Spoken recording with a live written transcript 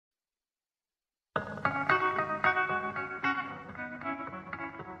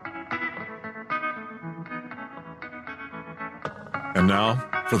And now,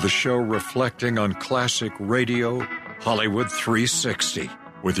 for the show reflecting on classic radio, Hollywood 360,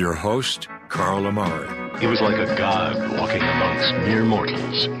 with your host, Carl Amari. He was like a god walking amongst mere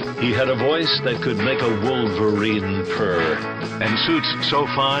mortals. He had a voice that could make a wolverine purr, and suits so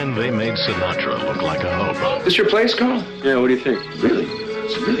fine they made Sinatra look like a hobo. This your place, Carl? Yeah, what do you think? Really?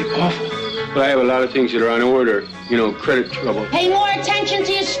 It's really awful. But I have a lot of things that are on order. You know, credit trouble. Pay more attention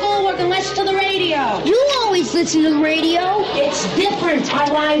to your schoolwork and less to the radio. You always listen to the radio. It's different. Our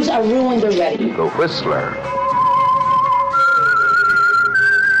lives are ruined already. The Whistler.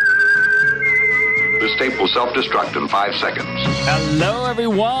 This tape will self-destruct in 5 seconds. Hello,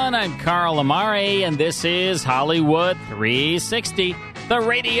 everyone. I'm Carl Amari, and this is Hollywood 360, the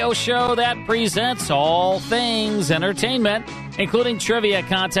radio show that presents all things entertainment, including trivia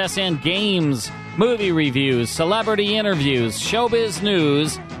contests and games, movie reviews, celebrity interviews, showbiz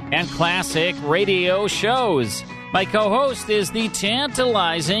news, and classic radio shows. My co-host is the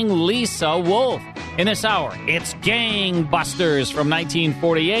tantalizing Lisa Wolf. In this hour, it's Gangbusters from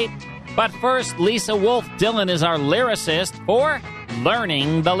 1948. But first, Lisa Wolf Dillon is our lyricist for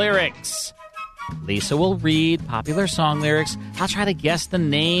Learning the Lyrics. Lisa will read popular song lyrics. I'll try to guess the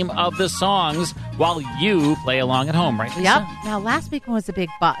name of the songs while you play along at home, right, Lisa? Yep. Now, last week was a big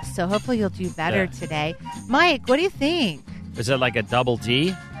bust, so hopefully you'll do better today. Mike, what do you think? Is it like a double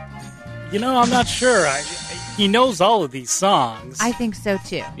D? You know, I'm not sure. He knows all of these songs. I think so,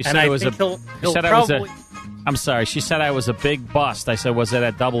 too. You said it was a... He'll said probably... I was a... I'm sorry. She said I was a big bust. I said, was it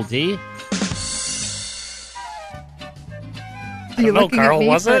a double D? Are you looking Carl, at me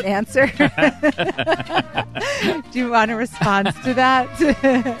was for it? an answer? Do you want a response to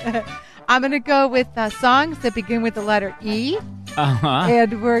that? I'm going to go with songs that begin with the letter E. Uh-huh.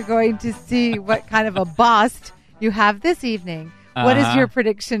 And we're going to see what kind of a bust you have this evening. What is your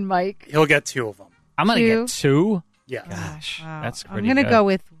prediction, Mike? He'll get 2 of them. I'm going to get 2? Yeah. Gosh, Wow. that's pretty I'm going to good. go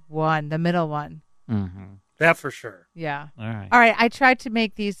with 1, the middle one. Mm-hmm. That for sure. Yeah. All right. All right. I tried to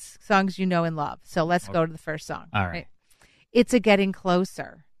make these songs you know and love. So let's go to the first song. All right. It's a getting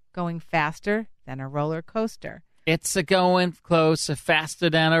closer, going faster than a roller coaster. It's a going closer, faster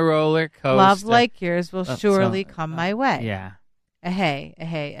than a roller coaster. Love like yours will That's surely so- come my way. Yeah. A hey, a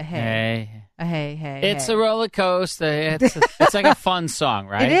hey, a hey. Hey. A hey, hey, It's hey. a roller coaster. It's like a fun song,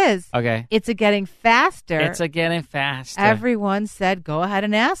 right? It is. Okay. It's a getting faster. It's a getting faster. Everyone said, go ahead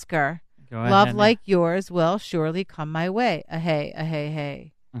and ask her. Go Love ahead. like yours will surely come my way. A hey,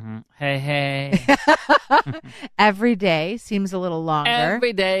 hey. Mm-hmm. Hey, hey. Every day seems a little longer.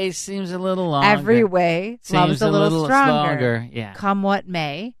 Every day seems a little longer. Every way Seems love's a little stronger. Yeah. Come what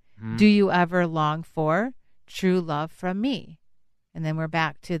may, Mhm. do you ever long for true love from me? And then we're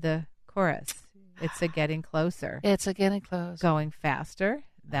back to the chorus. It's a getting closer. It's a getting close. Going faster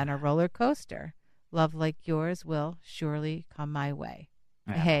than a roller coaster. Love like yours will surely come my way.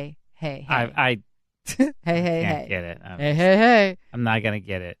 Yeah. Hey. I hey, hey, can't hey. get it. Hey. I'm not going to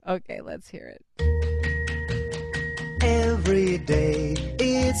get it. Okay, let's hear it. Every day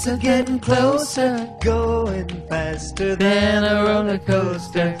it's a getting closer, going faster Than a roller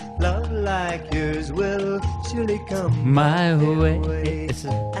coaster. Love like yours will surely come My way. It's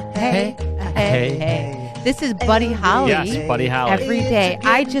Hey. This is Buddy Holly. Yes, Buddy Holly. Every day.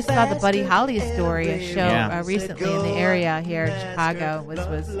 I just saw the Buddy Holly story, a show Yeah. recently in the area here in Chicago, which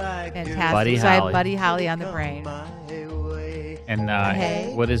was fantastic. Buddy so I have Holly. Buddy Holly on the brain. And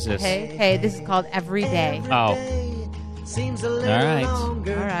Hey. what is this? Hey. This is called Every Day. Oh, seems a all little right.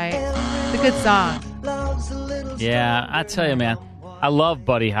 longer. All right. It's a good song. Love's a little Yeah, I tell you, man, I love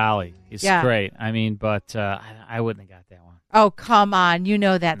Buddy Holly. He's Yeah. great. I mean, but I wouldn't have got that one. Oh, come on. You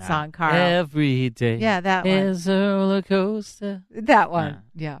know that No. song, Carl. Every day. Yeah, that one. is a roller coaster. That one.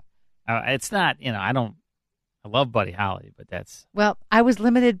 Yeah. It's not, I love Buddy Holly, but that's, Well, I was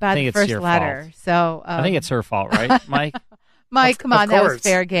limited by I think the it's first your letter. fault. So I think it's her fault, right, Mike? Mike, come on. of That was course.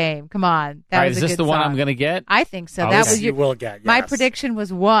 fair game. Come on. That All right, was is a this good the one song. I'm going to get? I think so. Oh, That okay. was You will get, yes. My prediction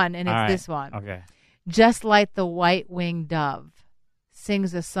was 1, and it's All right. this one. Okay. Just like the white-winged dove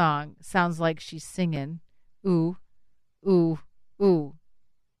sings a song, sounds like she's singing, ooh, ooh, ooh.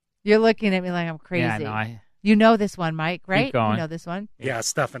 You're looking at me like I'm crazy. Yeah, no, You know this one, Mike, right? going. You know this one?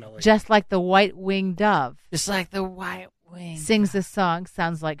 Yes, definitely. Just like the white-winged dove Just like the white wing. sings a song,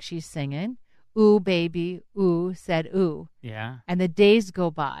 sounds like she's singing, ooh, baby, ooh, said ooh. Yeah. And the days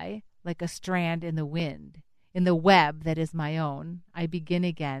go by like a strand in the wind. In the web that is my own, I begin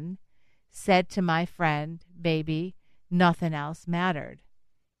again. Said to my friend, baby, nothing else mattered.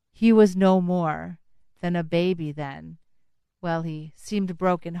 He was no more than a baby then. Well, he seemed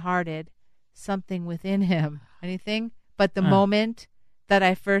broken-hearted, something within him. Anything? But the moment that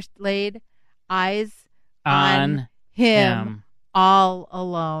I first laid eyes on him, All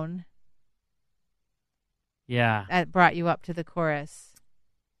Alone. Yeah. That brought you up to the chorus.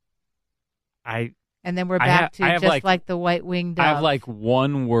 And then we're back to just like the white-winged dove. I have like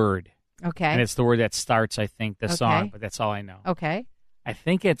one word. Okay. And it's the word that starts, I think, the song, but that's all I know. Okay. I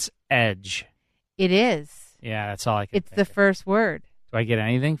think it's edge. It is. Yeah, that's all I can It's think the of. first word. Do I get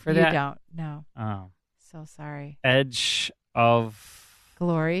anything for that? You don't. No. Oh. So sorry. Edge of...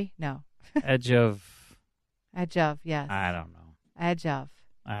 Glory? No. Edge of... Edge of, yes. I don't know. Edge of.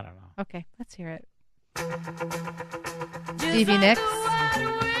 I don't know. Okay, let's hear it. Stevie Nicks.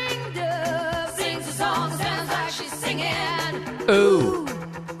 Ooh.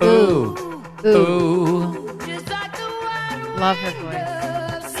 Ooh. Ooh. Love her voice.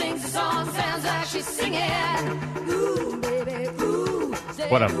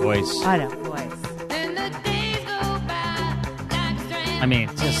 What a voice. What a voice. I mean,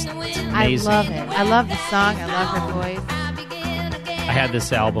 just amazing. I love it. I love the song. I love her voice. I had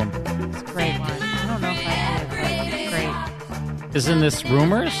this album. It's a great one. I don't know if I did, but it's great. Isn't this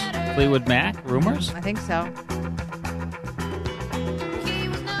Rumors? Fleetwood Mac? Rumors? I think so.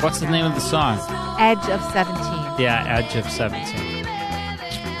 What's the name of the song? Edge of 17. Yeah, Edge of 17.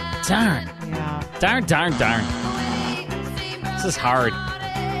 Darn. Yeah. Darn. This is hard.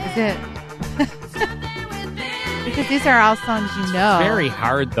 Is it? Because these are all songs you know. Very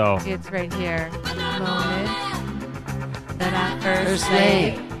hard, though. It's right here. Moment that I first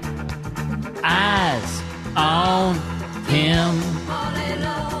laid eyes on him.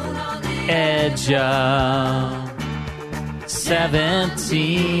 Edge of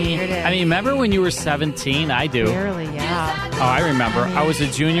 17. I mean, remember when you were 17? I do. Barely, yeah. Oh, I remember. I was a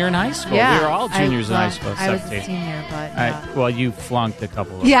junior in high school. Yeah, We were all juniors in high school. I was 17. a senior, but... Well, you flunked a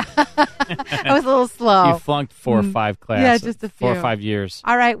couple of Yeah. I was a little slow. You flunked 4 or 5 classes. Yeah, just a few. 4 or 5 years.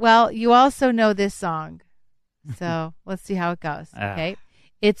 All right, well, you also know this song. So let's see how it goes, okay?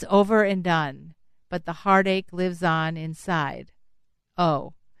 It's over and done, but the heartache lives on inside.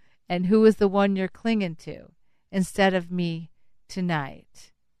 Oh, and who is the one you're clinging to instead of me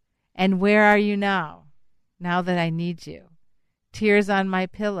tonight? And where are you now that I need you? Tears on my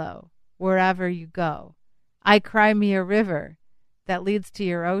pillow, wherever you go. I cry me a river that leads to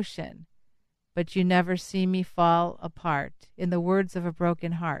your ocean, but you never see me fall apart, in the words of a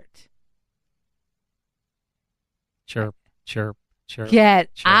broken heart. Chirp, chirp, chirp.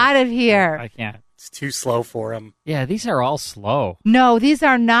 Get chirp. out of here. I can't. It's too slow for him. Yeah, these are all slow. No, these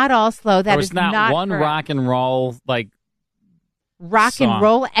are not all slow. That There's is not one correct. rock and roll, like, Rock song. and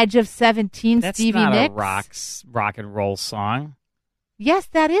roll, Edge of 17, That's Stevie not Nicks. a rock and roll song. Yes,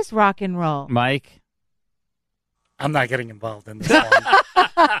 that is rock and roll. Mike? I'm not getting involved in this one.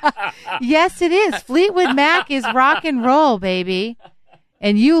 Yes, it is. Fleetwood Mac is rock and roll, baby.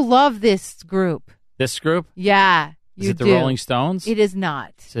 And you love this group. This group? Yeah, Is you it the do. Rolling Stones? It is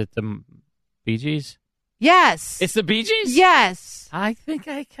not. Is it the Bee Gees? Yes. It's the Bee Gees? Yes. I think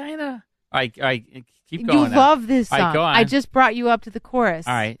I kind of... I keep going You now. love this song. All right, go on. I just brought you up to the chorus.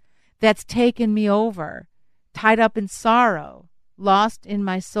 All right. That's taken me over, tied up in sorrow, lost in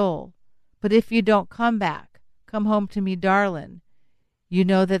my soul. But if you don't come back, come home to me, darling. You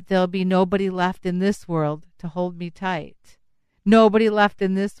know that there'll be nobody left in this world to hold me tight. Nobody left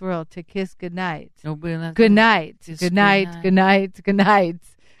in this world to kiss goodnight. Nobody left. Good night. Kiss Good night. Good night. Good night.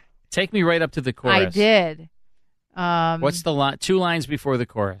 Take me right up to the chorus. I did. What's the line? 2 lines before the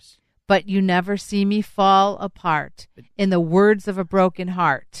chorus. But you never see me fall apart, in the words of a broken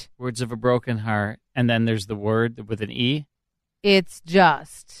heart. Words of a broken heart. And then there's the word with an E. It's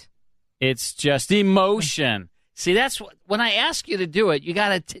just emotion. See, that's what, when I ask you to do it, you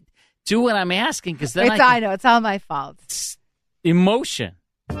got to do what I'm asking, because then I know. It's all my fault. It's emotion.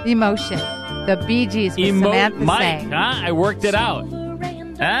 Emotion. The Bee Gees with Samantha Mike, sang. huh? I worked it out.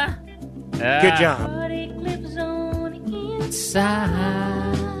 Huh? Good job.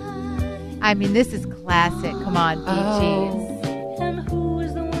 I mean, this is classic. Come on, Bee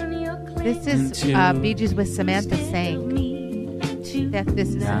Gees. This is Bee Gees with Samantha sang. This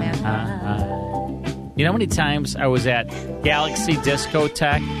is Samantha. You know how many times I was at Galaxy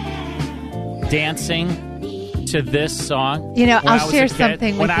Discotheque dancing to this song? You know, when I I'll was share a kid?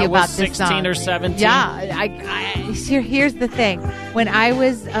 something with when you I about was this 16 song. or 17? Yeah, here's the thing. When I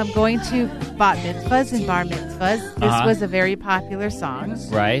was going to bat mitzvahs and bar mitzvahs, this was a very popular song.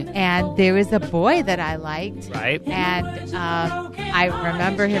 Right. And there was a boy that I liked. Right. And I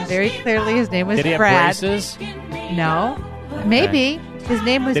remember him very clearly. His name was Did he Brad. have braces? No. Maybe. His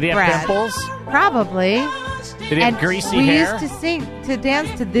name was Did he Brad. have pimples? Probably. Did he have greasy we hair? used to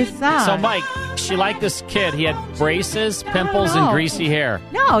dance to this song. So, Mike, she liked this kid. He had braces, pimples, and greasy hair.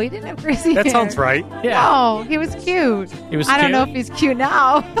 No, he didn't have greasy hair. That sounds right. Yeah. No, he was cute. He was I don't cute? know if he's cute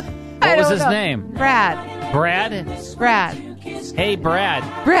now. What was his name? Brad. Brad? Hey, Brad.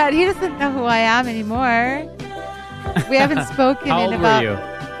 Brad, he doesn't know who I am anymore. We haven't spoken How in old about were you?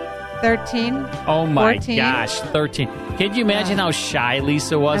 13. Oh, my 14. gosh, 13. Can you imagine how shy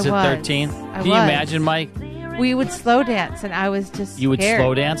Lisa was I at was. 13? I Can you was. imagine, Mike? We would slow dance, and I was just You would scared.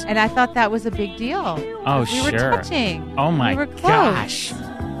 slow dance? And I thought that was a big deal. Oh, we were sure. touching. Oh, my we were close. gosh.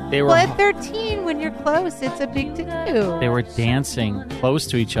 They were, Well, at 13, when you're close, it's a big to-do. they were dancing close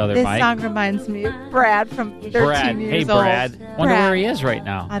to each other, This Mike. song reminds me of Brad from 13 Brad. years Hey, old. Brad. Wonder where he is right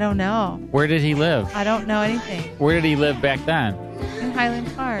now. I don't know. Where did he live? I don't know anything. Where did he live back then? In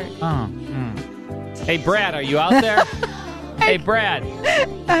Highland Park. Oh. Hey, Brad, are you out there? Hey, Brad.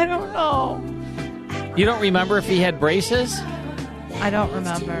 I don't know. You don't remember if he had braces? I don't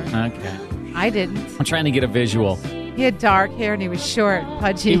remember. Okay. I didn't. I'm trying to get a visual. He had dark hair and he was short,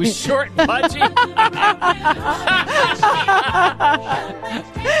 pudgy. He was short and pudgy?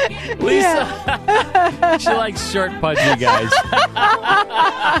 Lisa, she likes short, pudgy guys.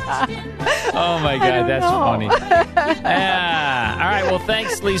 Oh, my God, that's funny. Yeah. All right, well,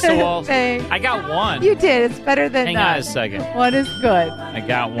 thanks, Lisa Wolf. Thanks. I got one. You did. It's better than Hang none. on a second. One is good. I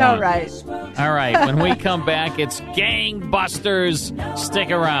got one. All right. All right, when we come back, it's Gangbusters.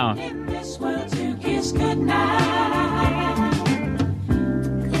 Stick around.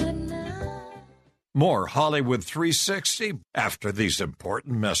 More Hollywood 360 after these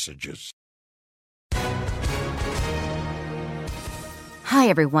important messages. Hi,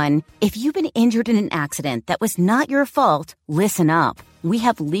 everyone. If you've been injured in an accident that was not your fault, listen up. We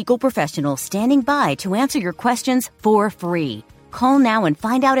have legal professionals standing by to answer your questions for free. Call now and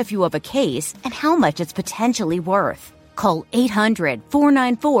find out if you have a case and how much it's potentially worth. Call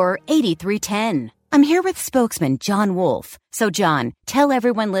 800-494-8310. I'm here with spokesman John Wolf. So, John, tell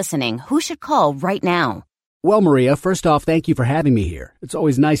everyone listening who should call right now. Well, Maria, first off, thank you for having me here. It's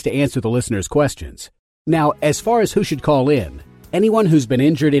always nice to answer the listeners' questions. Now, as far as who should call in, anyone who's been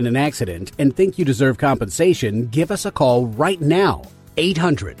injured in an accident and think you deserve compensation, give us a call right now.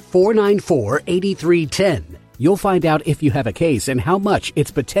 800-494-8310. You'll find out if you have a case and how much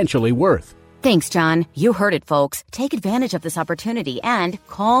it's potentially worth. Thanks, John. You heard it, folks. Take advantage of this opportunity and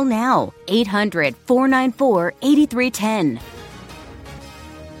call now. 800-494-8310.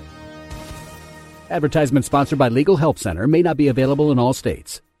 Advertisement sponsored by Legal Help Center. May not be available in all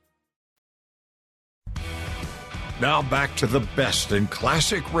states. Now back to the best in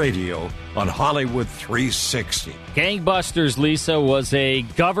classic radio on Hollywood 360. Gangbusters, Lisa, was a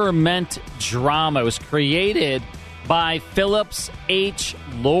government drama. It was created by Phillips H.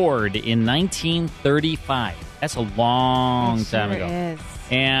 Lord in 1935. That's a long time ago. Is.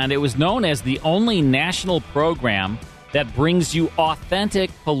 And it was known as the only national program that brings you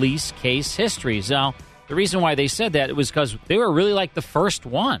authentic police case histories. Now, the reason why they said that was because they were really like the first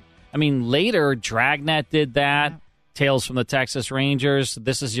one. I mean, later, Dragnet did that. Tales from the Texas Rangers,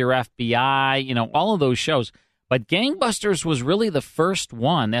 This Is Your FBI, you know, all of those shows. But Gangbusters was really the first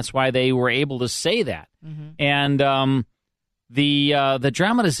one. That's why they were able to say that. Mm-hmm. And the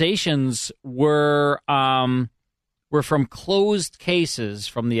dramatizations were from closed cases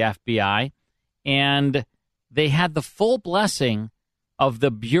from the FBI, and they had the full blessing of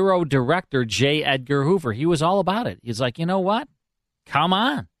the bureau director, J. Edgar Hoover. He was all about it. He's like, you know what? Come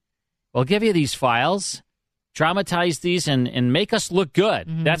on. We'll give you these files. Dramatize these and make us look good.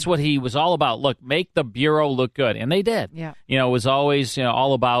 Mm-hmm. That's what he was all about. Look, make the Bureau look good. And they did. Yeah. You know, it was always, you know,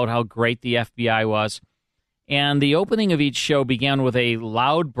 all about how great the FBI was. And the opening of each show began with a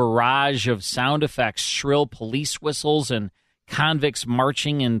loud barrage of sound effects, shrill police whistles and convicts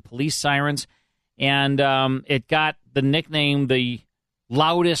marching and police sirens. And it got the nickname the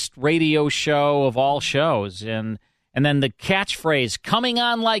loudest radio show of all shows. And then the catchphrase, coming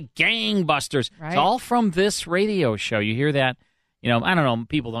on like gangbusters. Right. It's all from this radio show. You hear that? You know, I don't know,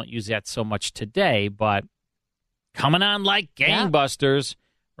 people don't use that so much today, but coming on like gangbusters,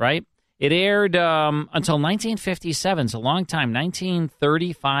 right? It aired until 1957. It's a long time,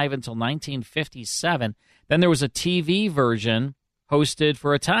 1935 until 1957. Then there was a TV version hosted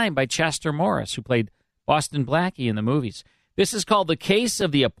for a time by Chester Morris, who played Boston Blackie in the movies. This is called The Case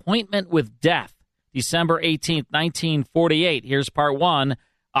of the Appointment with Death. December 18th, 1948. Here's part one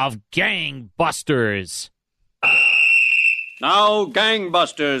of Gangbusters. Now,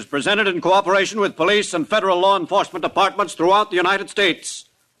 Gangbusters, presented in cooperation with police and federal law enforcement departments throughout the United States.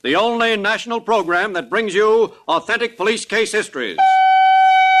 The only national program that brings you authentic police case histories.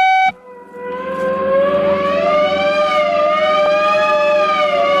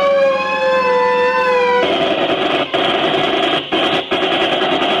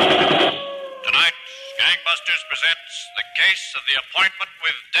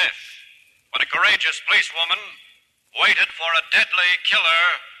 suspicious policewoman waited for a deadly killer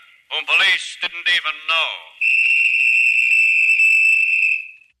whom police didn't even know.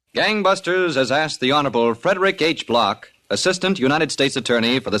 Gangbusters has asked the Honorable Frederick H. Block, Assistant United States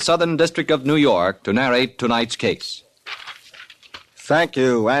Attorney for the Southern District of New York, to narrate tonight's case. Thank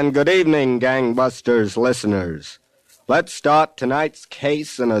you, and good evening, Gangbusters listeners. Let's start tonight's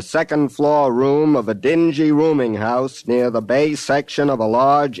case in a second-floor room of a dingy rooming house near the Bay section of a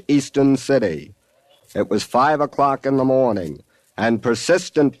large eastern city. It was 5 o'clock in the morning, and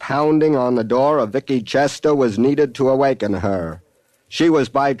persistent pounding on the door of Vicky Chester was needed to awaken her. She was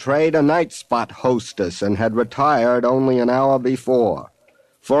by trade a night spot hostess and had retired only an hour before.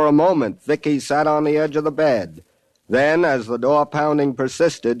 For a moment, Vicky sat on the edge of the bed. Then, as the door pounding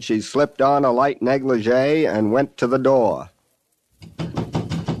persisted, she slipped on a light negligee and went to the door.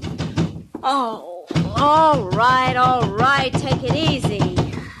 Oh, all right, take it easy.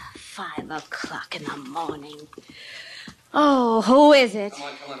 5 o'clock in the morning. Oh, who is it? Come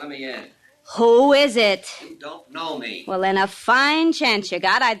on, let me in. Who is it? You don't know me. Well, then a fine chance you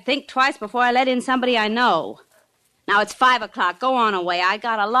got. I'd think twice before I let in somebody I know. Now, it's 5 o'clock. Go on away. I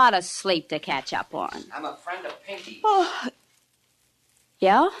got a lot of sleep to catch up on. I'm a friend of Pinky. Oh.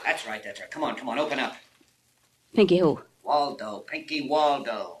 Yeah? That's right. Come on, open up. Pinky who? Waldo, Pinky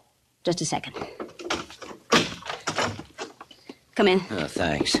Waldo. Just a second. Come in. Oh,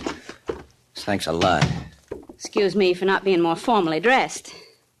 thanks. Thanks a lot. Excuse me for not being more formally dressed.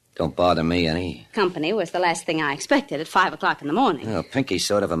 Don't bother me any. Company was the last thing I expected at 5 o'clock in the morning. Well, Pinky's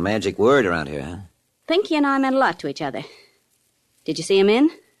sort of a magic word around here, huh? Pinky and I meant a lot to each other. Did you see him in?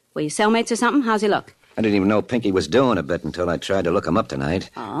 Were you cellmates or something? How's he look? I didn't even know Pinky was doing a bit until I tried to look him up tonight.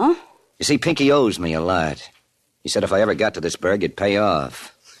 Oh? You see, Pinky owes me a lot. He said if I ever got to this burg, it'd pay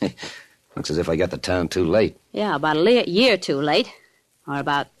off. Looks as if I got to town too late. Yeah, about a year too late. Or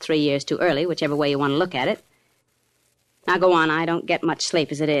about 3 years too early, whichever way you want to look at it. Now go on, I don't get much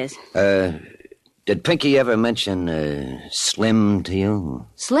sleep as it is. Did Pinky ever mention, Slim to you?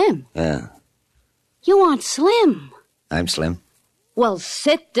 Slim? Yeah. You want Slim? I'm Slim. Well,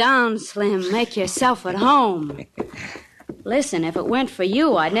 sit down, Slim. Make yourself at home. Listen, if it weren't for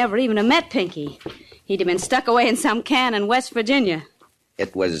you, I'd never even have met Pinky. He'd have been stuck away in some can in West Virginia.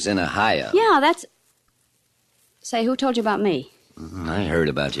 It was in Ohio. Yeah, that's... Say, who told you about me? I heard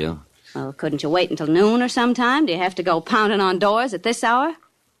about you. Well, couldn't you wait until noon or sometime? Do you have to go pounding on doors at this hour?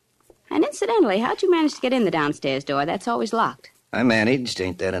 And incidentally, how'd you manage to get in the downstairs door? That's always locked. I managed.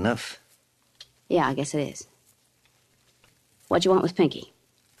 Ain't that enough? Yeah, I guess it is. What'd you want with Pinky?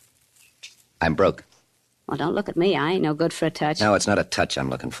 I'm broke. Well, don't look at me. I ain't no good for a touch. No, it's not a touch I'm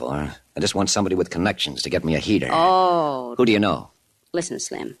looking for. I just want somebody with connections to get me a heater. Oh. Who do you know? Listen,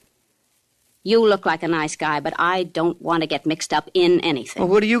 Slim. You look like a nice guy, but I don't want to get mixed up in anything.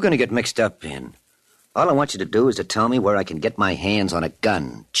 Well, what are you going to get mixed up in? All I want you to do is to tell me where I can get my hands on a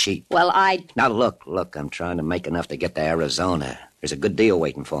gun, cheap. Well, Now, look, I'm trying to make enough to get to Arizona. There's a good deal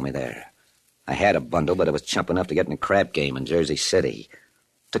waiting for me there. I had a bundle, but I was chump enough to get in a crap game in Jersey City.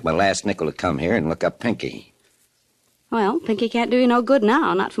 Took my last nickel to come here and look up Pinky. Well, Pinky can't do you no good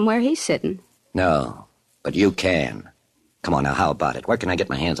now, not from where he's sitting. No, but you can. Come on now, how about it? Where can I get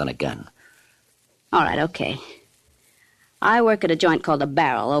my hands on a gun? All right, okay. I work at a joint called The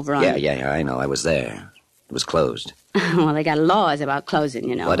Barrel over on... Yeah, I know. I was there. It was closed. Well, they got laws about closing,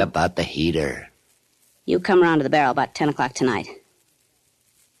 you know. What about the heater? You come around to The Barrel about 10 o'clock tonight.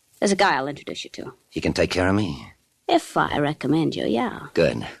 There's a guy I'll introduce you to. He can take care of me? If I recommend you, yeah.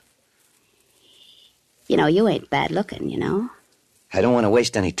 Good. You know, you ain't bad looking, you know. I don't want to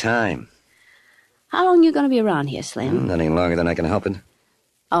waste any time. How long you going to be around here, Slim? Not any longer than I can help it.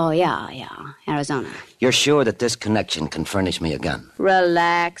 Oh, yeah. Arizona. You're sure that this connection can furnish me a gun?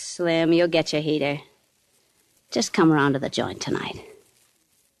 Relax, Slim. You'll get your heater. Just come around to the joint tonight.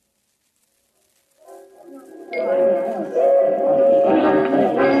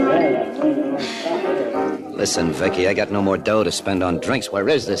 Listen, Vicky, I got no more dough to spend on drinks. Where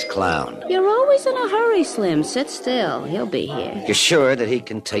is this clown? You're always in a hurry, Slim. Sit still. He'll be here. You're sure that he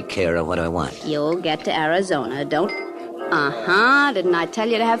can take care of what I want? You'll get to Arizona. Don't... Didn't I tell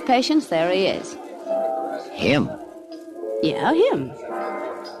you to have patience? There he is. Him? Yeah, him.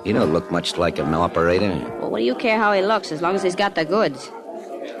 He don't look much like an operator. Well, what do you care how he looks, as long as he's got the goods?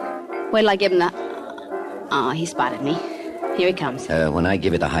 Wait till I give him the... Oh, he spotted me. Here he comes. When I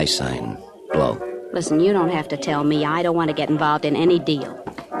give you the high sign, blow. Listen, you don't have to tell me. I don't want to get involved in any deal.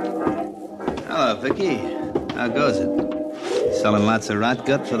 Hello, Vicky. How goes it? Selling lots of rot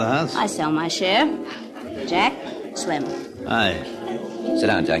gut for the house? I sell my share. Jack, Slim. Hi. Sit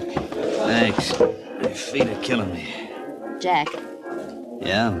down, Jack. Thanks. My feet are killing me. Jack.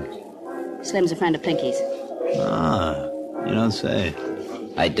 Yeah? Slim's a friend of Pinky's. Ah, you don't say.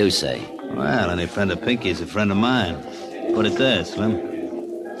 I do say. Well, any friend of Pinky's a friend of mine. Put it there,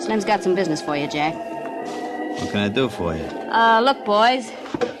 Slim. Slim's got some business for you, Jack. What can I do for you? Look, boys.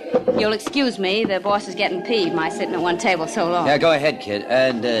 You'll excuse me. The boss is getting peeved, my sitting at one table so long. Yeah, go ahead, kid.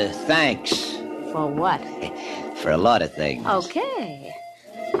 And thanks. For what? For a lot of things. Okay.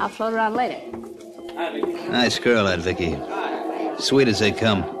 I'll float around later. Nice girl, that Vicky. Sweet as they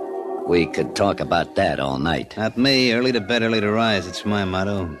come. We could talk about that all night. Not me. Early to bed, early to rise. It's my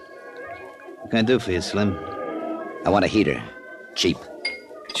motto. What can I do for you, Slim? I want a heater. Cheap.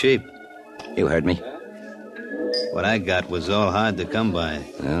 Cheap? You heard me. What I got was all hard to come by.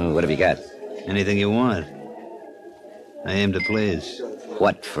 Oh, what have you got? Anything you want. I aim to please.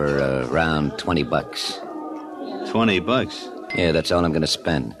 What, for around $20? $20? Yeah, that's all I'm going to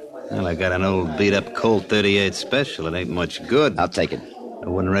spend. Well, I got an old beat-up Colt 38 special. It ain't much good. I'll take it. I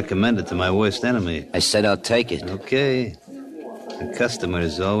wouldn't recommend it to my worst enemy. I said I'll take it. Okay. The customer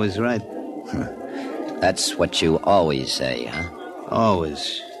is always right. That's what you always say, huh?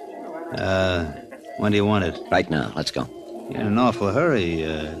 Always. When do you want it? Right now. Let's go. You're in an awful hurry.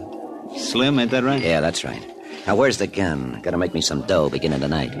 Slim, ain't that right? Yeah, that's right. Now, where's the gun? Gotta make me some dough beginning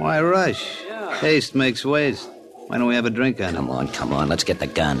tonight. Why rush? Haste makes waste. Why don't we have a drink on it? Come on. Let's get the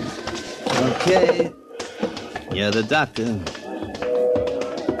gun. Okay. You're the doctor.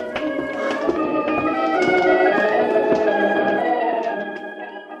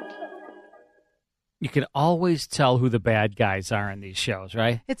 You can always tell who the bad guys are in these shows,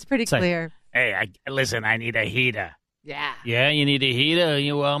 right? It's pretty clear. Like, hey, listen, I need a heater. Yeah. Yeah, you need a heater?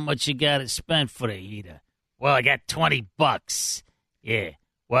 Well, how much you got to spend for the heater? Well, I got $20. Yeah.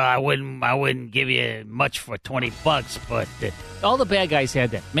 Well, I wouldn't give you much for $20, but all the bad guys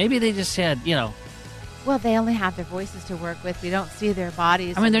had that. Maybe they just had, Well, they only have their voices to work with. We don't see their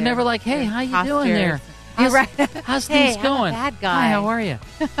bodies. I mean, they're never like, hey, how you doing there? You're right. How's hey, things going? I'm a bad guy. Hi, how are you?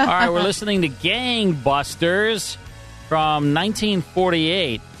 All right, we're listening to Gangbusters from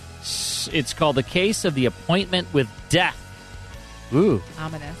 1948. It's called The Case of the Appointment with Death. Ooh.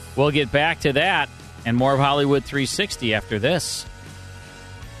 Ominous. We'll get back to that and more of Hollywood 360 after this.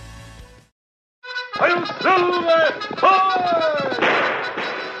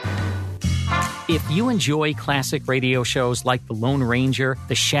 If you enjoy classic radio shows like The Lone Ranger,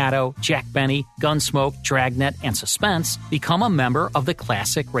 The Shadow, Jack Benny, Gunsmoke, Dragnet, and Suspense, become a member of the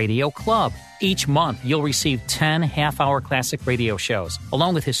Classic Radio Club. Each month, you'll receive 10 half-hour classic radio shows,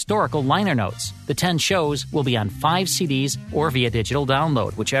 along with historical liner notes. The 10 shows will be on 5 CDs or via digital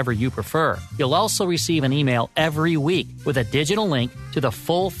download, whichever you prefer. You'll also receive an email every week with a digital link to the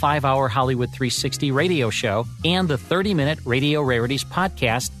full 5-hour Hollywood 360 radio show and the 30-minute Radio Rarities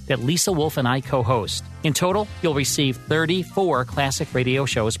podcast that Lisa Wolf and I co-host. In total, you'll receive 34 classic radio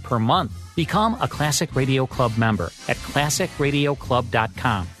shows per month. Become a Classic Radio Club member at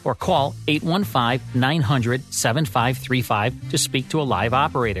ClassicRadioClub.com or call 815-900-7535 to speak to a live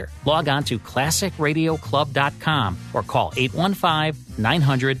operator. Log on to ClassicRadioClub.com or call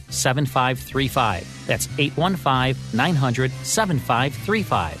 815-900-7535. That's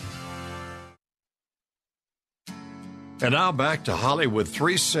 815-900-7535. And now back to Hollywood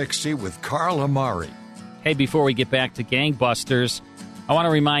 360 with Carl Amari. Hey, before we get back to Gangbusters, I want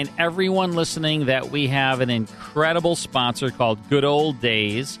to remind everyone listening that we have an incredible sponsor called Good Old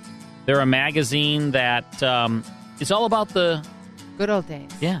Days. They're a magazine that is all about the... Good old days.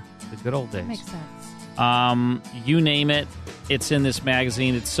 Yeah, the good old days. That makes sense. You name it, it's in this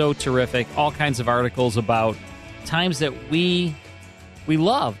magazine. It's so terrific. All kinds of articles about times that we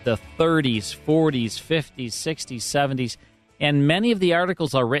love, the 30s, 40s, 50s, 60s, 70s. And many of the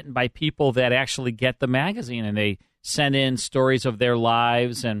articles are written by people that actually get the magazine, and they send in stories of their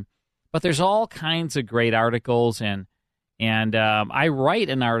lives. But there's all kinds of great articles, and I write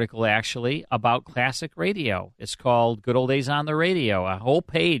an article, actually, about classic radio. It's called Good Old Days on the Radio, a whole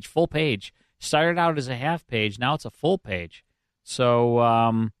page, full page. Started out as a half page. Now it's a full page.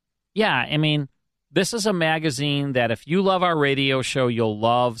 So, this is a magazine that if you love our radio show, you'll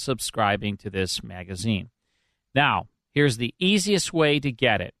love subscribing to this magazine. Now, here's the easiest way to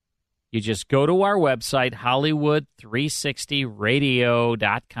get it. You just go to our website,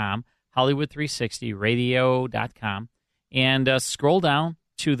 Hollywood360radio.com, Hollywood360radio.com, and scroll down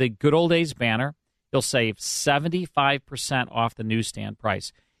to the Good Old Days banner. You'll save 75% off the newsstand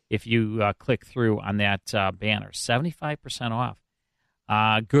price if you click through on that banner. 75% off.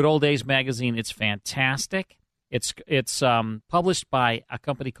 Good Old Days magazine, it's fantastic. It's published by a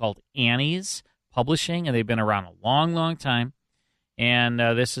company called Annie's Publishing, and they've been around a long, long time. And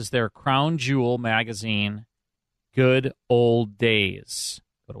this is their crown jewel magazine, Good Old Days.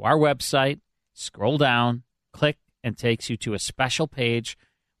 Go to our website, scroll down, click, and takes you to a special page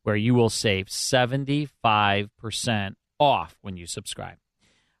where you will save 75% off when you subscribe.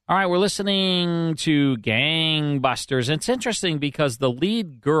 All right, we're listening to Gangbusters. It's interesting because the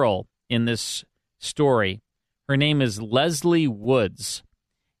lead girl in this story, her name is Leslie Woods,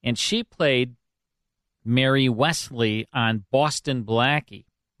 and she played Mary Wesley on Boston Blackie,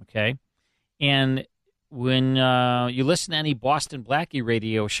 okay? And when you listen to any Boston Blackie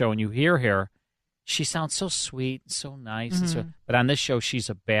radio show and you hear her, she sounds so sweet, so nice. Mm-hmm. And so, but on this show, she's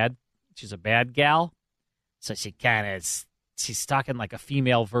a bad gal. So she's talking like a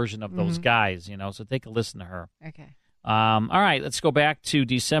female version of those guys, you know. So take a listen to her. Okay. All right, let's go back to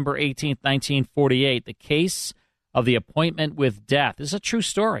December 18th, 1948. The case of the appointment with death. This is a true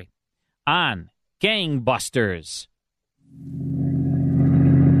story on Gangbusters.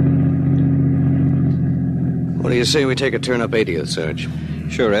 What do you say we take a turn up 80th, Sarge?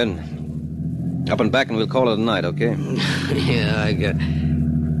 Sure, Ed. Up and back and we'll call it a night, okay? Yeah, I get...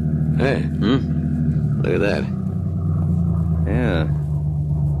 Hey. Look at that. Yeah.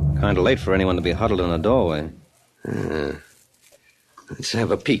 Kind of late for anyone to be huddled in a doorway. Let's have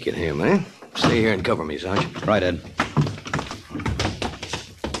a peek at him, eh? Stay here and cover me, Sarge. Right, Ed.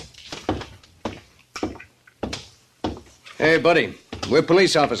 Hey, buddy. We're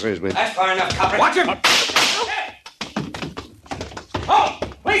police officers. That's far enough, copper. Watch him! Oh!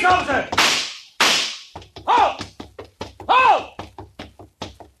 Police officer! Oh! Oh!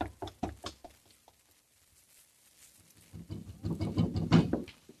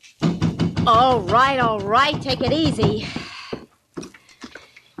 All right. Take it easy.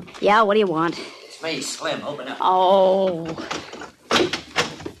 Yeah, what do you want? It's me, Slim. Open up. Oh.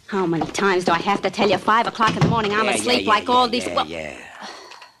 How many times do I have to tell you? 5 o'clock in the morning, I'm asleep like all these... Yeah.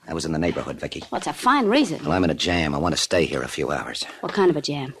 I was in the neighborhood, Vicky. What's a fine reason? Well, I'm in a jam. I want to stay here a few hours. What kind of a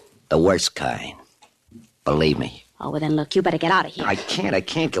jam? The worst kind. Believe me. Oh, well, then, look, you better get out of here. I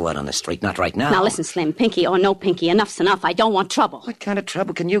can't go out on the street. Not right now. Now, listen, Slim, Pinky or no Pinky, enough's enough. I don't want trouble. What kind of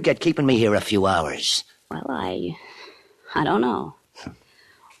trouble can you get keeping me here a few hours? Well, I don't know.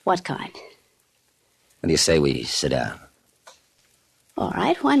 What kind? What do you say we sit down? All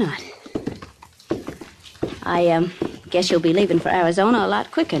right, why not? I guess you'll be leaving for Arizona a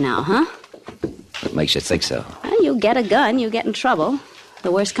lot quicker now, huh? What makes you think so? Well, you get a gun, you get in trouble.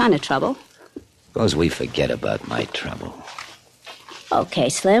 The worst kind of trouble. Suppose we forget about my trouble. Okay,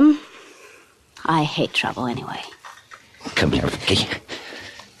 Slim. I hate trouble anyway. Come here, Vicky.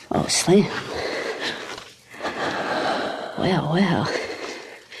 Oh, Slim. Well.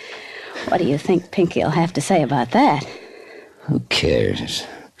 What do you think Pinky'll have to say about that? Who cares?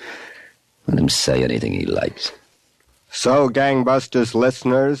 Let him say anything he likes. So, Gangbusters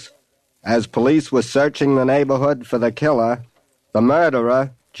listeners, as police were searching the neighborhood for the killer, the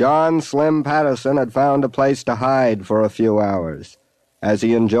murderer, John Slim Patterson, had found a place to hide for a few hours. As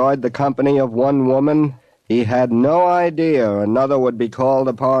he enjoyed the company of one woman, he had no idea another would be called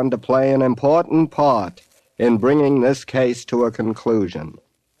upon to play an important part in bringing this case to a conclusion.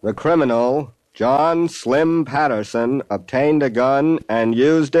 The criminal, John Slim Patterson, obtained a gun and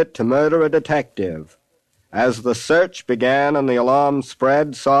used it to murder a detective. As the search began and the alarm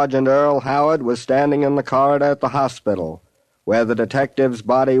spread, Sergeant Earl Howard was standing in the corridor at the hospital, where the detective's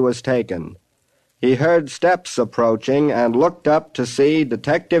body was taken. He heard steps approaching and looked up to see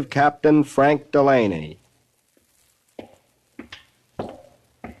Detective Captain Frank Delaney.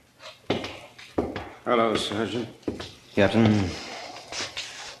 Hello, Sergeant. Captain,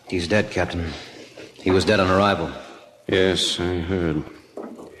 he's dead, Captain. He was dead on arrival. Yes, I heard.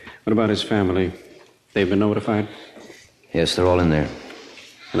 What about his family? They've been notified? Yes, they're all in there.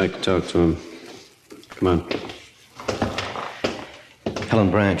 I'd like to talk to him. Come on.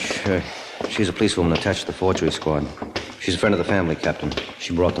 Helen Branch. She's a policewoman attached to the forgery squad. She's a friend of the family, Captain.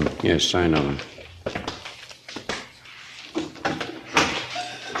 She brought them. Yes, I know her.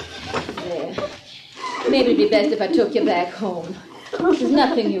 There. Maybe it'd be best if I took you back home. There's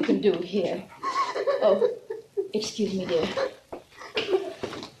nothing you can do here. Oh, excuse me, dear.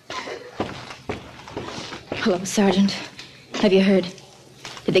 Hello, Sergeant. Have you heard?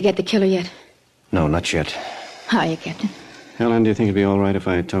 Did they get the killer yet? No, not yet. How are you, Captain? Helen, do you think it'd be all right if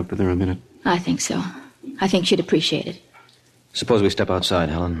I talked with her a minute? I think so. I think she'd appreciate it. Suppose we step outside,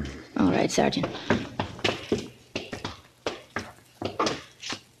 Helen. All right, Sergeant.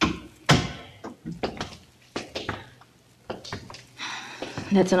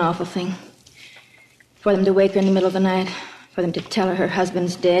 That's an awful thing. For them to wake her in the middle of the night. For them to tell her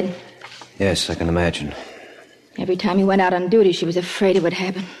husband's dead. Yes, I can imagine. Every time he went out on duty, she was afraid it would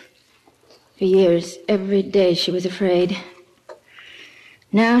happen. For years, every day, she was afraid.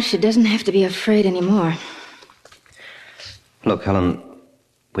 Now she doesn't have to be afraid anymore. Look, Helen,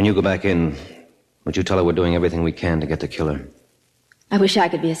 when you go back in, would you tell her we're doing everything we can to get the killer? I wish I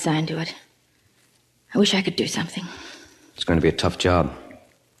could be assigned to it. I wish I could do something. It's going to be a tough job.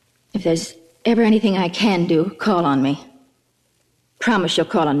 If there's ever anything I can do, call on me. Promise you'll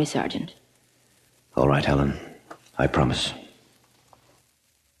call on me, Sergeant. All right, Helen. I promise.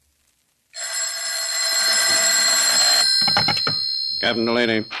 Captain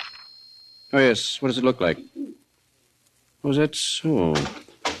Delaney. Oh, yes. What does it look like? Oh, is that so?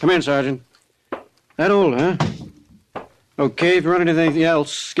 Come in, Sergeant. That old, huh? Okay, if you run into anything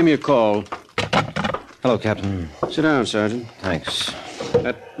else, give me a call. Hello, Captain. Sit down, Sergeant. Thanks.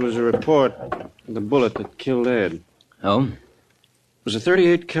 That was a report of the bullet that killed Ed. Oh? It was a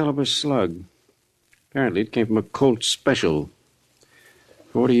 .38 caliber slug. Apparently, it came from a Colt Special.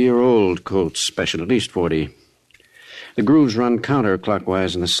 40-year-old Colt Special, at least 40. The grooves run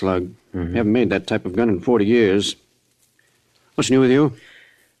counterclockwise in the slug. Mm-hmm. You haven't made that type of gun in 40 years. What's new with you?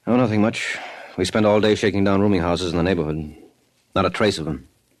 Oh, nothing much. We spent all day shaking down rooming houses in the neighborhood. Not a trace of him.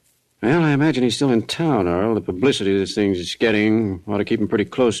 Well, I imagine he's still in town, Earl. The publicity this thing's getting ought to keep him pretty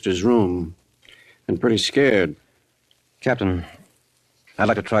close to his room. And pretty scared. Captain, I'd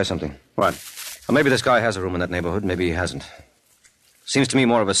like to try something. What? Well, maybe this guy has a room in that neighborhood. Maybe he hasn't. Seems to me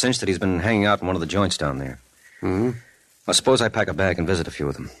more of a cinch that he's been hanging out in one of the joints down there. Hmm? Well, suppose I pack a bag and visit a few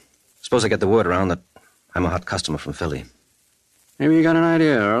of them. Suppose I get the word around that I'm a hot customer from Philly. Maybe you got an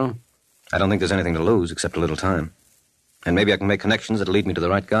idea, Earl. I don't think there's anything to lose except a little time. And maybe I can make connections that'll lead me to the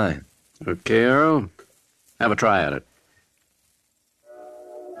right guy. Okay, Earl. Have a try at it.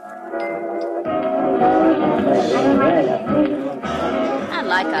 And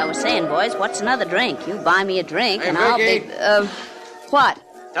like I was saying, boys, what's another drink? You buy me a drink, Hey, and Vicky. I'll be... what?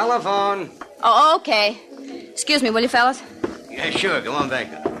 Telephone. Oh, okay. Excuse me, will you, fellas? Yeah, sure. Go on back.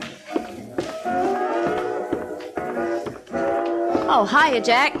 Oh, hiya,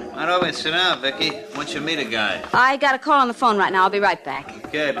 Jack. Right over and sit down, Vicky. Once you meet a guy. I got a call on the phone right now. I'll be right back.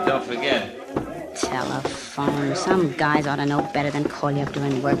 Okay, but don't forget. Telephone. Some guys ought to know better than call you up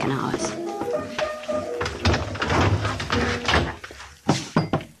during working hours.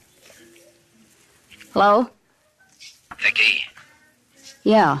 Hello? Vicky.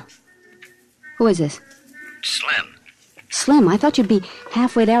 Yeah. Who is this? Slim. Slim, I thought you'd be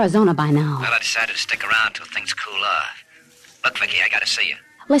halfway to Arizona by now. Well, I decided to stick around till things cool off. Look, Vicky, I gotta see you.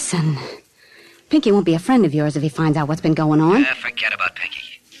 Listen, Pinky won't be a friend of yours if he finds out what's been going on. Forget about Pinky.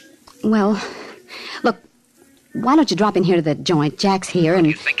 Well, look, why don't you drop in here to the joint? Jack's here and...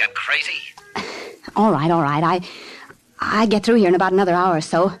 You think I'm crazy? All right. I get through here in about another hour or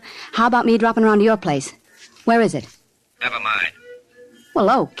so. How about me dropping around to your place? Where is it? Never mind. Well,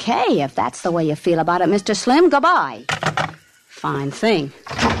 okay, if that's the way you feel about it, Mr. Slim, goodbye. Fine thing.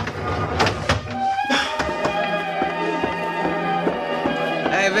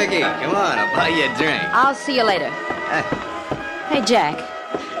 Hey, Vicky, come on. I'll buy you a drink. I'll see you later. Hey, Jack.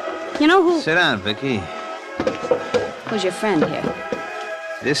 You know who... Sit down, Vicky. Who's your friend here?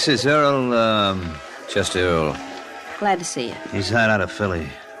 This is Earl, Just Earl. Glad to see you. He's hot out of Philly.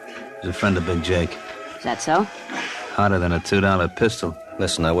 He's a friend of Big Jake. Is that so? Hotter than a $2 pistol.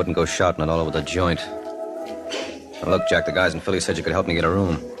 Listen, I wouldn't go shouting it all over the joint. Now, look, Jack, the guys in Philly said you could help me get a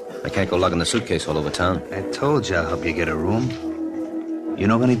room. I can't go lugging the suitcase all over town. I told you I'll help you get a room. You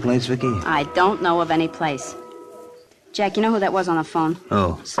know of any place, Vicky? I don't know of any place. Jack, you know who that was on the phone?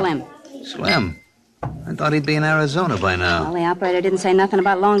 Oh. Slim. Slim? I thought he'd be in Arizona by now. Well, the operator didn't say nothing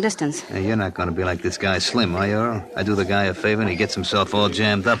about long distance. Hey, you're not going to be like this guy Slim, are you, Earl? I do the guy a favor and he gets himself all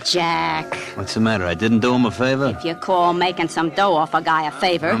jammed up. Jack. What's the matter? I didn't do him a favor? If you call making some dough off a guy a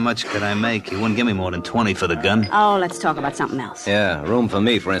favor... How much could I make? He wouldn't give me more than 20 for the gun. Oh, let's talk about something else. Yeah, room for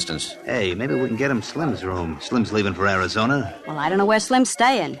me, for instance. Hey, maybe we can get him Slim's room. Slim's leaving for Arizona. Well, I don't know where Slim's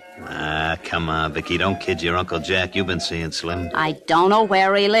staying. Ah, come on, Vicky. Don't kid your Uncle Jack. You've been seeing Slim. I don't know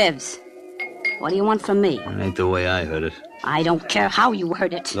where he lives. What do you want from me? It ain't the way I heard it. I don't care how you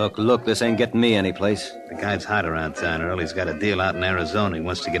heard it. Look, this ain't getting me anyplace. The guy's hot around town, Earl. He's got a deal out in Arizona. He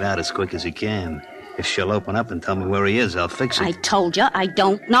wants to get out as quick as he can. If she'll open up and tell me where he is, I'll fix it. I told you, I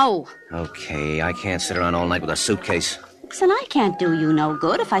don't know. Okay, I can't sit around all night with a suitcase. Listen, I can't do you no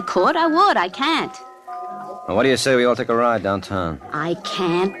good. If I could, I would. I can't. Well, what do you say we all take a ride downtown? I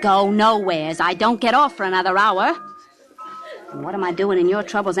can't go nowheres. I don't get off for another hour. And what am I doing in your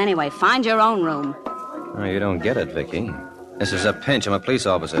troubles anyway? Find your own room. Oh, you don't get it, Vicky. This is a pinch. I'm a police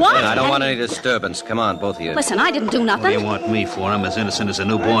officer. What? And I don't want any disturbance. Come on, both of you. Listen, I didn't do nothing. What do you want me for? I'm as innocent as a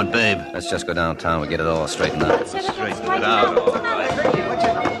newborn babe. Let's just go downtown. We'll get it all straightened out. Straighten it out. All right.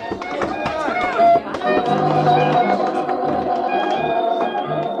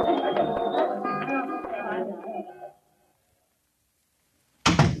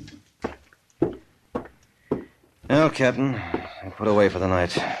 Well, Captain, I put away for the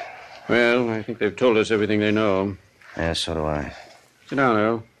night. Well, I think they've told us everything they know. Yeah, so do I. Sit down,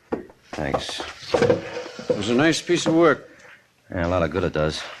 Earl. Thanks. It was a nice piece of work. Yeah, a lot of good it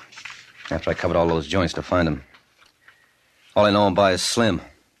does. After I covered all those joints to find him. All I know him by is Slim.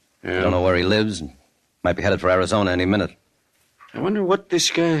 Yeah. I don't know where he lives and might be headed for Arizona any minute. I wonder what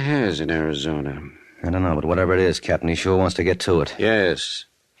this guy has in Arizona. I don't know, but whatever it is, Captain, he sure wants to get to it. Yes.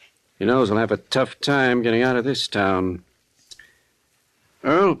 He knows he'll have a tough time getting out of this town.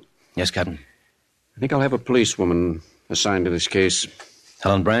 Earl? Yes, Captain? I think I'll have a policewoman assigned to this case.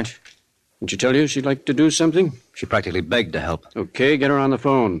 Helen Branch? Didn't she tell you she'd like to do something? She practically begged to help. Okay, get her on the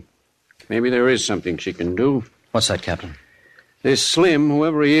phone. Maybe there is something she can do. What's that, Captain? This Slim,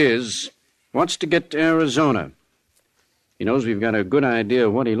 whoever he is, wants to get to Arizona. He knows we've got a good idea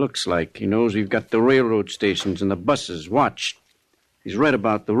of what he looks like. He knows we've got the railroad stations and the buses watched. He's read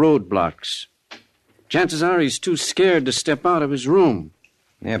about the roadblocks. Chances are he's too scared to step out of his room.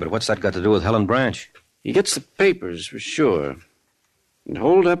 Yeah, but what's that got to do with Helen Branch? He gets the papers, for sure. And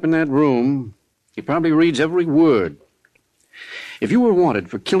holed up in that room, he probably reads every word. If you were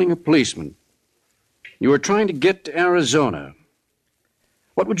wanted for killing a policeman, you were trying to get to Arizona,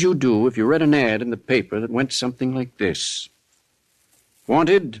 what would you do if you read an ad in the paper that went something like this?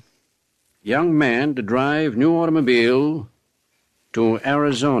 Wanted, young man to drive new automobile to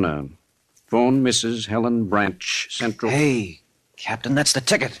Arizona. Phone Mrs. Helen Branch, Central... Hey, Captain, that's the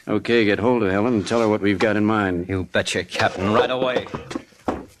ticket. Okay, get hold of Helen and tell her what we've got in mind. You betcha, Captain, right away.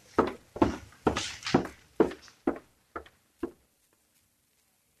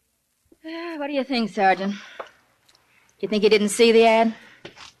 What do you think, Sergeant? You think he didn't see the ad?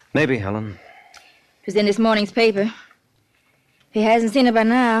 Maybe, Helen. It was in this morning's paper. If he hasn't seen it by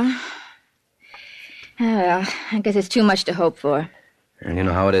now... Oh, well, I guess it's too much to hope for. And you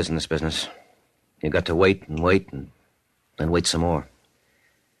know how it is in this business. You've got to wait and wait and then wait some more.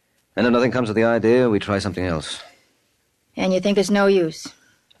 And if nothing comes of the idea, we try something else. And you think there's no use?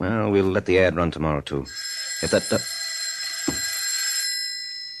 Well, we'll let the ad run tomorrow, too. If that...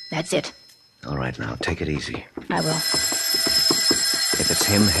 That's it. All right, now, take it easy. I will. If it's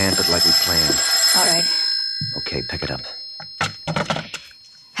him, hand it like we planned. All right. Okay, pick it up.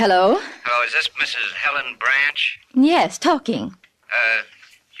 Hello? Hello, is this Mrs. Helen Branch? Yes, talking.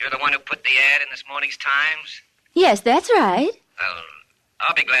 You're the one who put the ad in this morning's Times? Yes, that's right. Well,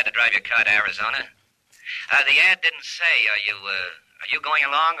 I'll be glad to drive your car to Arizona. The ad didn't say, are you going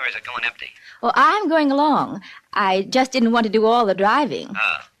along or is it going empty? Well, I'm going along. I just didn't want to do all the driving.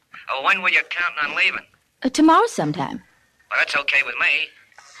 When were you counting on leaving? Tomorrow sometime. Well, that's okay with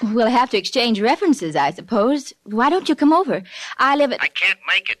me. We'll have to exchange references, I suppose. Why don't you come over? I live at... I can't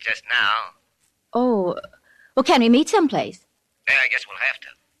make it just now. Oh, well, can we meet someplace? Yeah, I guess we'll have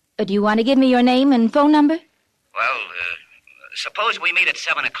to. Do you want to give me your name and phone number? Well, suppose we meet at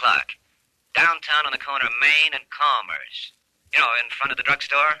 7 o'clock. Downtown on the corner of Main and Commerce. You know, in front of the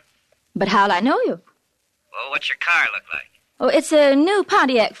drugstore. But how'll I know you? Well, what's your car look like? Oh, it's a new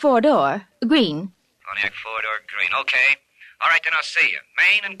Pontiac four-door, green. Pontiac four-door green. Okay. All right, then I'll see you.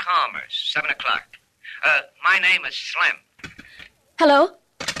 Main and Commerce, 7 o'clock. My name is Slim. Hello?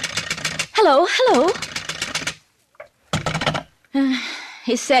 Hello?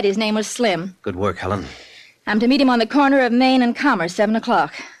 He said his name was Slim. Good work, Helen. I'm to meet him on the corner of Main and Commerce, 7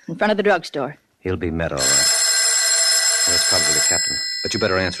 o'clock, in front of the drugstore. He'll be met, all right. Well, that's probably the captain. But you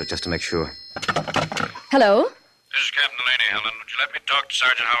better answer it just to make sure. Hello? This is Captain Delaney, Helen. Would you let me talk to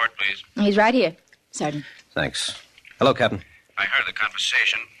Sergeant Howard, please? He's right here, Sergeant. Thanks. Hello, Captain. I heard the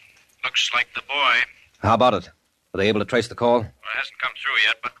conversation. Looks like the boy... How about it? Were they able to trace the call? Well, it hasn't come through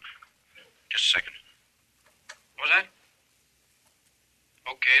yet, but... Just a second. What was that?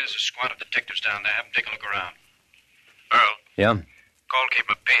 Okay, there's a squad of detectives down there. Have them take a look around. Earl. Yeah? Call came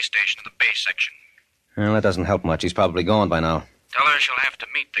from a base station in the base section. Well, that doesn't help much. He's probably gone by now. Tell her she'll have to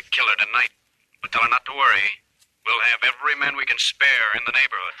meet the killer tonight. But tell her not to worry. We'll have every man we can spare in the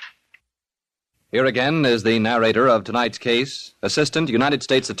neighborhood. Here again is the narrator of tonight's case, Assistant United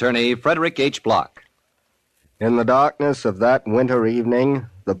States Attorney Frederick H. Block. In the darkness of that winter evening,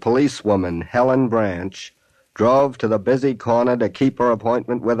 the policewoman, Helen Branch, drove to the busy corner to keep her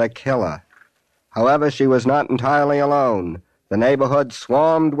appointment with a killer. However, she was not entirely alone. The neighborhood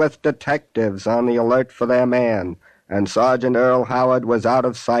swarmed with detectives on the alert for their man, and Sergeant Earl Howard was out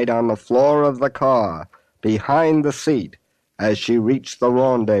of sight on the floor of the car, behind the seat, as she reached the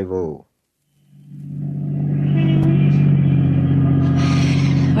rendezvous.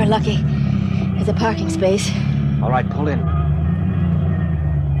 We're lucky. There's a parking space. All right, pull in.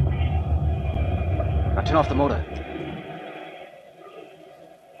 Now turn off the motor.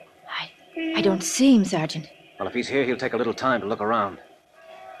 I don't see him, Sergeant. Well, if he's here, he'll take a little time to look around.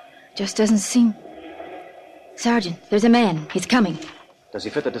 Just doesn't seem... Sergeant, there's a man. He's coming. Does he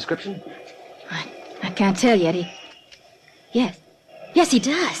fit the description? I can't tell yet. Yes. Yes, he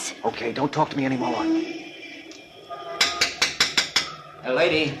does. Okay, don't talk to me anymore. A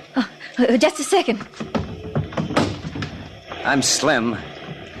lady. Just a second. I'm Slim.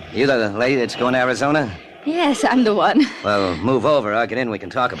 You the lady that's going to Arizona? Yes, I'm the one. Well, move over. I'll get in. We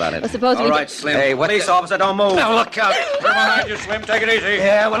can talk about it. Well, suppose All right, Slim. Hey, what Police officer, don't move. Now, look out. We're behind you, Slim. Take it easy.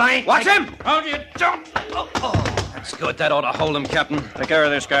 Yeah, well, I ain't... Watch him! Hold you don't. That's good. That ought to hold him, Captain. Take care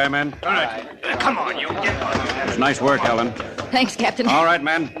of this guy, man. All right. Come on, you. It's nice work, Helen. Thanks, Captain. All right,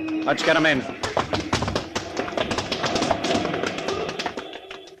 man. Let's get him in.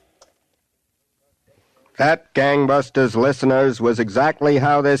 That, gangbusters listeners, was exactly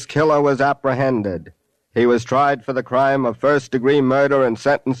how this killer was apprehended. He was tried for the crime of first-degree murder and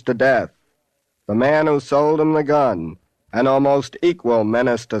sentenced to death. The man who sold him the gun, an almost equal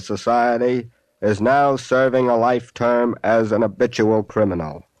menace to society, is now serving a life term as an habitual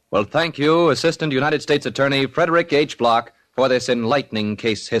criminal. Well, thank you, Assistant United States Attorney Frederick H. Block, for this enlightening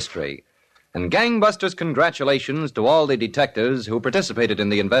case history. And gangbusters, congratulations to all the detectives who participated in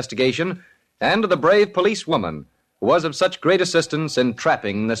the investigation and to the brave policewoman who was of such great assistance in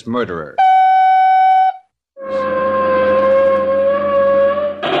trapping this murderer.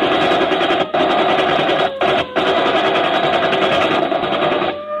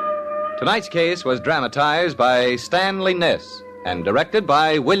 Tonight's case was dramatized by Stanley Niss and directed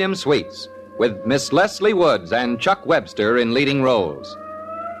by William Sweets, with Miss Leslie Woods and Chuck Webster in leading roles.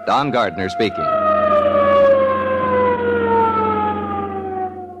 Don Gardner speaking.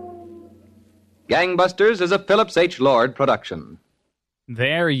 Gangbusters is a Phillips H. Lord production.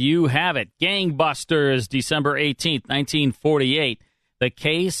 There you have it. Gangbusters, December 18th, 1948. The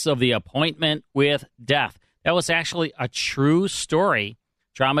Case of the Appointment with Death. That was actually a true story,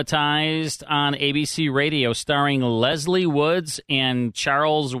 dramatized on ABC Radio, starring Leslie Woods and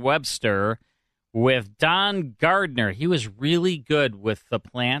Charles Webster, with Don Gardner. He was really good with the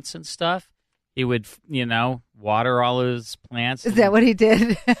plants and stuff. He would, water all his plants. Is that what he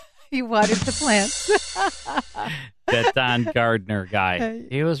did? He watered the plants. That Don Gardner guy.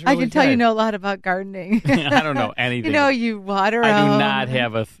 He was really I can tell good. You know a lot about gardening. I don't know anything. You water I them. do not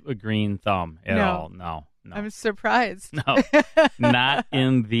have a green thumb at all. No. I'm surprised. No, not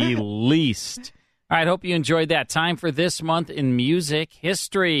in the least. All right, hope you enjoyed that. Time for this month in music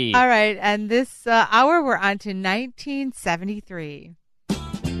history. All right, and this hour we're on to 1973.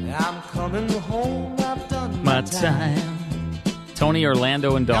 I'm coming home, I've done my time. Tony,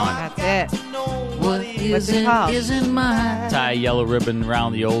 Orlando, and Dawn. That's it. What isn't mine? Tie a yellow ribbon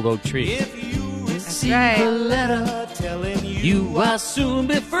around the old oak tree. That's right. The letter telling you I'll soon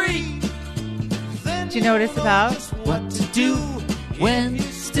be free. Did you notice about what to do when you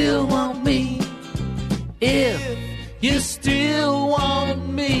still want me? If you still want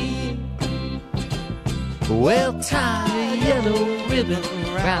me, well, tie a yellow ribbon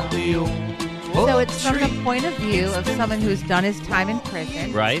around the old So it's from the point of view of someone who's done his time in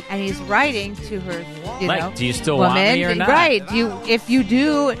prison, right? And he's writing to her, do you still woman, want me or not? Right? If you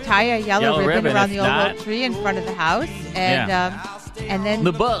do, tie a yellow ribbon around the old not, oak tree in front of the house, and then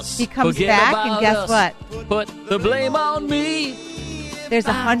the bus. He comes back, and guess what? Put the blame on me. There's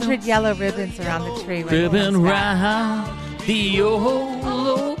 100 yellow ribbons around the tree. Ribbon round the old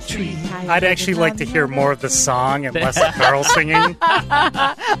oak tree. I'd actually like to hear more of the song and less of Carl singing.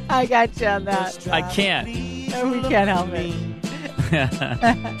 I got you on that. I can't. No, we can't help it.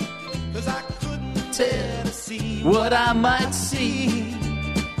 What I might see.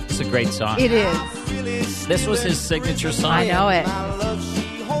 It's a great song. It is. This was his signature song. I know it.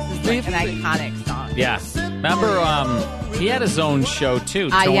 This is like an iconic song. Yeah. Remember, he had his own show, too.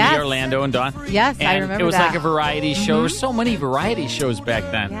 Tony, yes. Orlando, and Dawn. Yes, and I remember it was that. like a variety show. There were so many variety shows back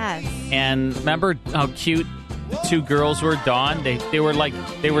then. Yes. And remember how cute two girls were, Dawn? They were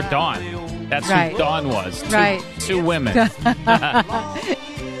Dawn. That's right. who Dawn was. Right. Two women.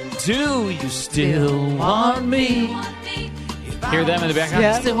 Do you still want me? Hear them in the background?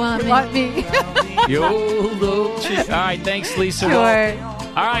 Yeah. Still want me? Yo, all right, thanks, Lisa. Sure.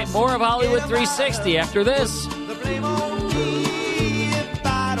 All right, more of Hollywood 360 after this.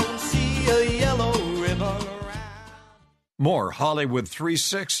 More Hollywood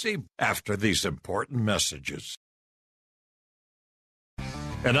 360 after these important messages.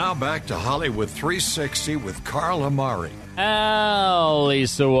 And now back to Hollywood 360 with Carl Amari. Oh,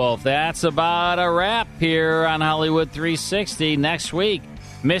 Lisa Wolf, that's about a wrap here on Hollywood 360. Next week,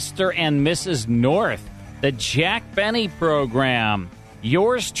 Mr. and Mrs. North, the Jack Benny program.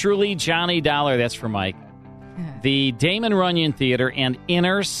 Yours truly, Johnny Dollar. That's for Mike. the Damon Runyon Theater, and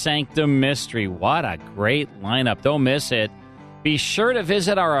Inner Sanctum Mystery. What a great lineup. Don't miss it. Be sure to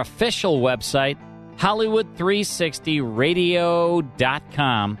visit our official website,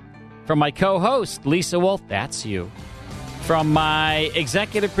 Hollywood360radio.com. From my co-host, Lisa Wolf, that's you. From my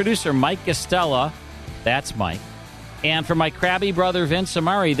executive producer, Mike Costella, that's Mike. And from my crabby brother, Vince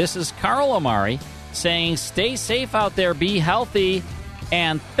Amari, this is Carl Amari saying stay safe out there, be healthy,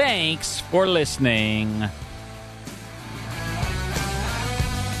 and thanks for listening.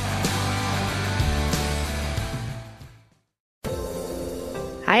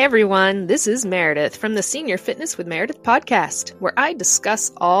 Hi, everyone. This is Meredith from the Senior Fitness with Meredith podcast, where I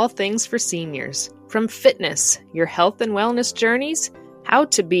discuss all things for seniors. From fitness, your health and wellness journeys, how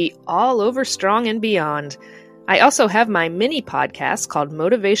to be all over strong and beyond. I also have my mini podcast called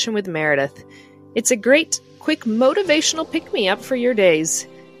Motivation with Meredith. It's a great, quick motivational pick-me-up for your days.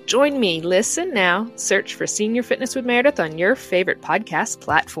 Join me, listen now, search for Senior Fitness with Meredith on your favorite podcast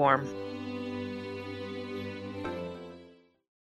platform.